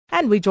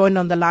And we're joined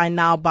on the line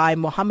now by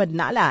Mohammed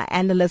Nalla,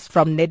 analyst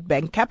from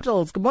Nedbank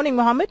Capitals. Good morning,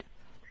 Mohammed.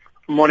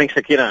 Good morning,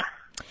 Sakina.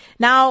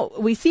 Now,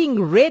 we're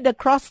seeing red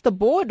across the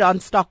board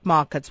on stock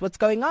markets. What's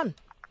going on?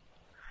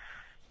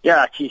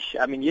 Yeah, Kish.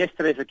 I mean,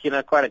 yesterday,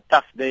 Sakina, quite a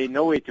tough day.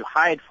 Nowhere to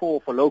hide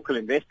for local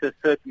investors,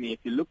 certainly. If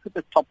you look at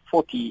the top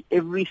 40,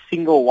 every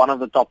single one of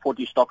the top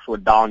 40 stocks were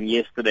down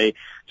yesterday.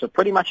 So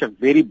pretty much a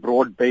very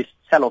broad-based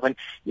sell-off. And,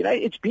 you know,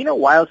 it's been a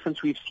while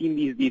since we've seen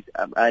these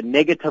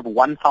negative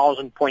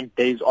 1,000-point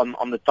days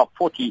on the top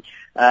 40.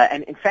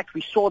 And, in fact,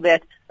 we saw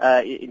that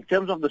in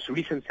terms of this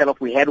recent sell-off.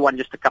 We had one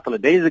just a couple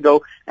of days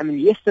ago. And then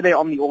yesterday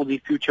on the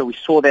Aussie Future, we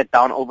saw that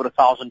down over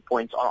 1,000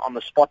 points on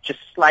the spot, just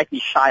slightly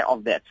shy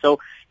of that. So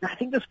I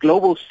think this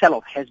global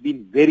sell-off has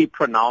been very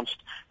pronounced.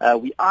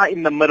 We are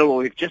in the middle, or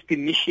we've just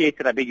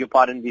initiated, I beg your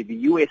pardon, the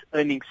U.S.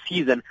 earnings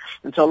season.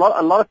 And so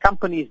a lot of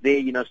companies there,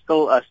 you know,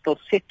 still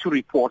set to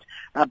report.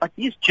 But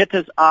these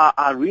jitters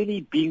are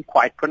really being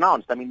quite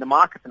pronounced. I mean, the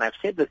markets, and I've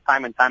said this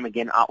time and time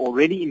again, are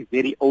already in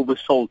very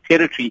oversold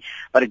territory,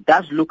 but it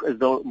does look as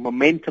though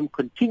momentum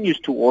continues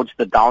towards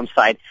the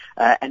downside.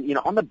 And, you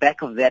know, on the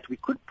back of that, we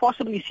could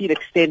possibly see it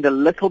extend a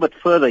little bit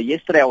further.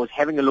 Yesterday, I was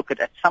having a look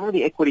at some of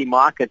the equity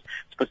markets,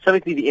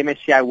 specifically the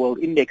MSCI World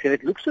Index, and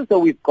it looks as though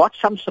we've got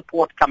some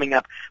support coming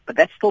up, but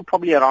that's still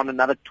probably around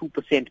another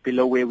 2%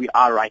 below where we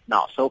are right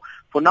now. So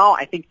for now,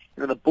 I think,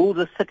 you know, the bulls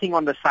are sitting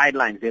on the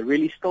sidelines. They're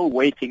really still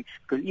waiting,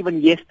 because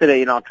even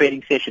yesterday in our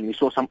trading session, we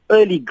saw some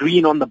early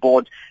green on the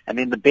board, and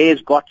then the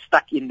bears got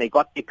stuck in. They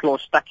got their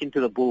claws stuck into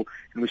the bull,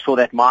 and we saw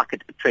that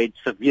market trade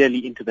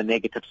severely into the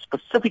negative,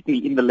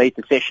 specifically in the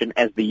later session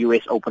as the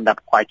U.S. opened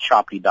up quite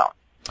sharply down.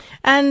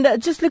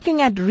 And just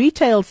looking at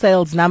retail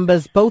sales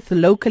numbers, both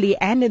locally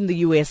and in the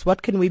U.S.,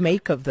 what can we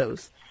make of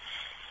those?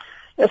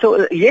 Yeah,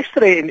 so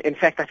yesterday, in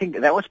fact, I think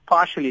that was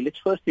partially, let's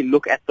firstly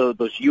look at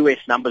those U.S.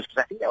 numbers,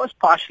 because I think that was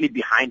partially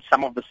behind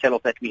some of the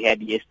sell-off that we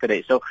had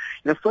yesterday. So,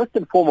 you know, first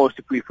and foremost,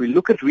 if we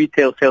look at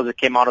retail sales that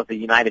came out of the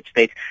United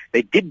States,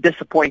 they did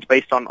disappoint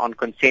based on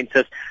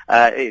consensus.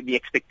 The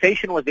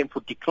expectation was then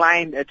for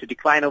to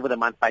decline over the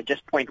month by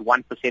just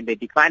 0.1%. They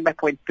declined by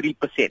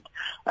 0.3%.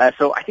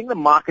 So I think the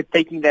market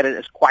taking that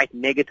as quite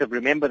negative.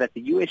 Remember that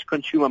the U.S.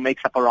 consumer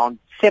makes up around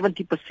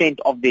 70%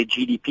 of their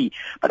GDP.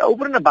 But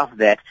over and above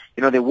that,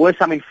 you know, there were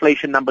some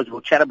inflation numbers. We'll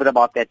chat a bit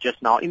about that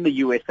just now in the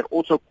U.S. that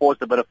also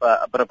caused a bit of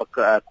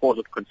a cause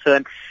of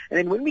concern. And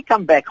then when we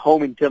come back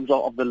home in terms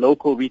of the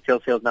local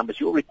retail sales numbers,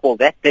 you'll recall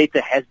that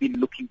data has been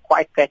looking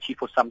quite patchy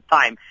for some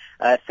time.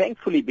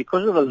 Thankfully,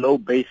 because of the low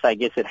base, I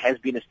guess it has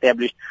been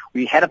established.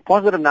 We had a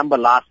positive number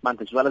last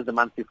month as well as the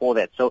month before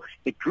that. So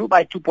it grew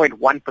by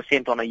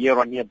 2.1% on a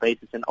year-on-year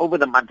basis, and over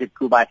the month it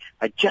grew by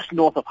just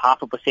north of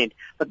 0.5%.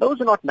 But those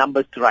are not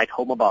numbers to write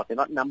home about. They're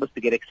not numbers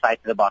to get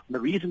excited about. And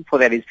the reason for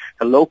that is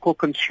the local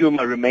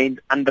consumer remains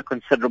under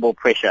considerable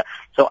pressure.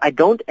 So I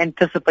don't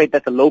anticipate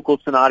that the local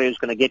scenario is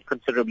going to get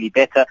considerably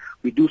better.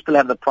 We do still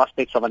have the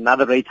prospects of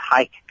another rate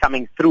hike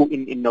coming through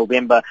in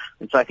November.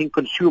 And so I think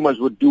consumers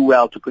would do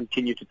well to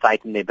continue to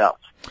tighten their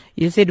belts.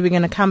 You said we're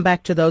going to come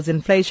back to those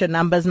inflation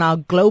numbers. Now,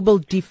 global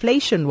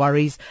deflation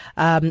worries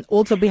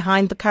also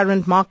behind the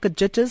current market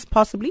jitters,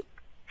 possibly?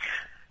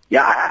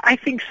 Yeah, I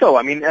think so.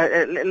 I mean,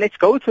 let's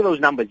go to those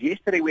numbers.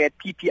 Yesterday we had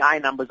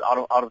PPI numbers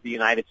out of the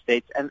United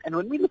States, and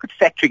when we look at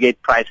factory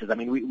gate prices, I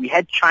mean, we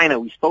had China.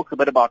 We spoke a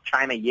bit about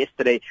China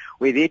yesterday,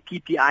 where their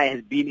PPI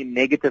has been in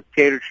negative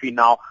territory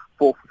now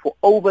for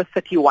over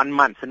 31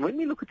 months. And when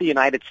we look at the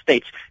United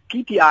States,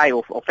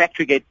 PPI or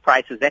factory gate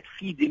prices, that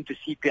feeds into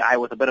CPI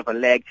with a bit of a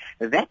lag.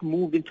 That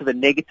moved into the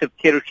negative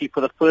territory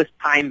for the first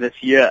time this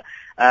year.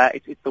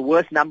 It's the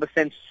worst number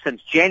since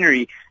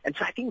January. And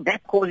so I think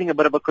that's causing a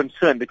bit of a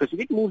concern, because if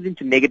it moves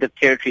into negative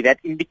territory, that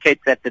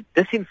indicates that the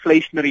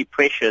disinflationary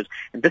pressures,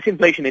 and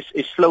disinflation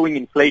is slowing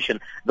inflation,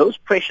 those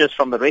pressures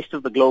from the rest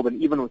of the globe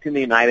and even within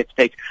the United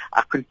States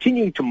are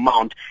continuing to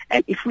mount.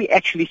 And if we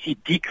actually see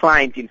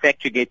declines in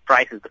factory gate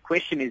prices, the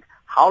question is,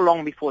 how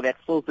long before that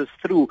filters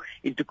through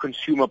into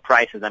consumer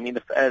prices? I mean,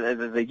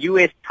 the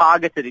U.S.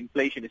 targeted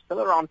inflation is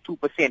still around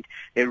 2%.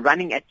 They're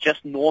running at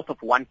just north of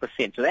 1%.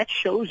 So that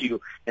shows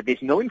you that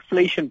there's no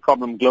inflation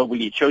problem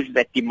globally. It shows you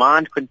that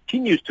demand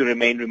continues to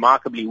remain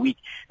remarkably weak.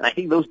 And I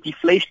think those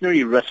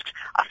deflationary risks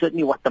are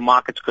certainly what the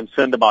market's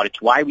concerned about.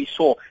 It's why we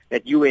saw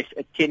that U.S.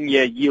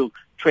 10-year yield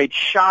trade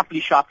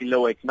sharply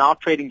lower. It's now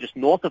trading just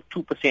north of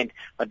 2%,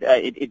 but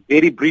it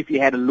very briefly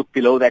had a look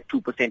below that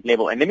 2%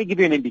 level. And let me give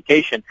you an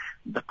indication.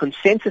 The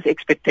consensus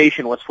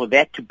expectation was for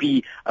that to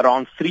be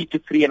around 3 to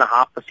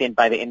 3.5%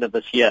 by the end of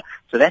this year.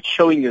 So that's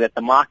showing you that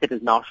the market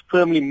has now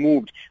firmly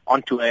moved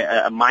onto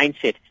a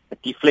mindset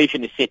that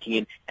deflation is setting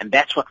in, and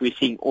that's what we're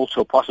seeing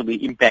also possibly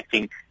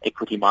impacting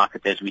equity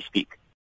markets as we speak.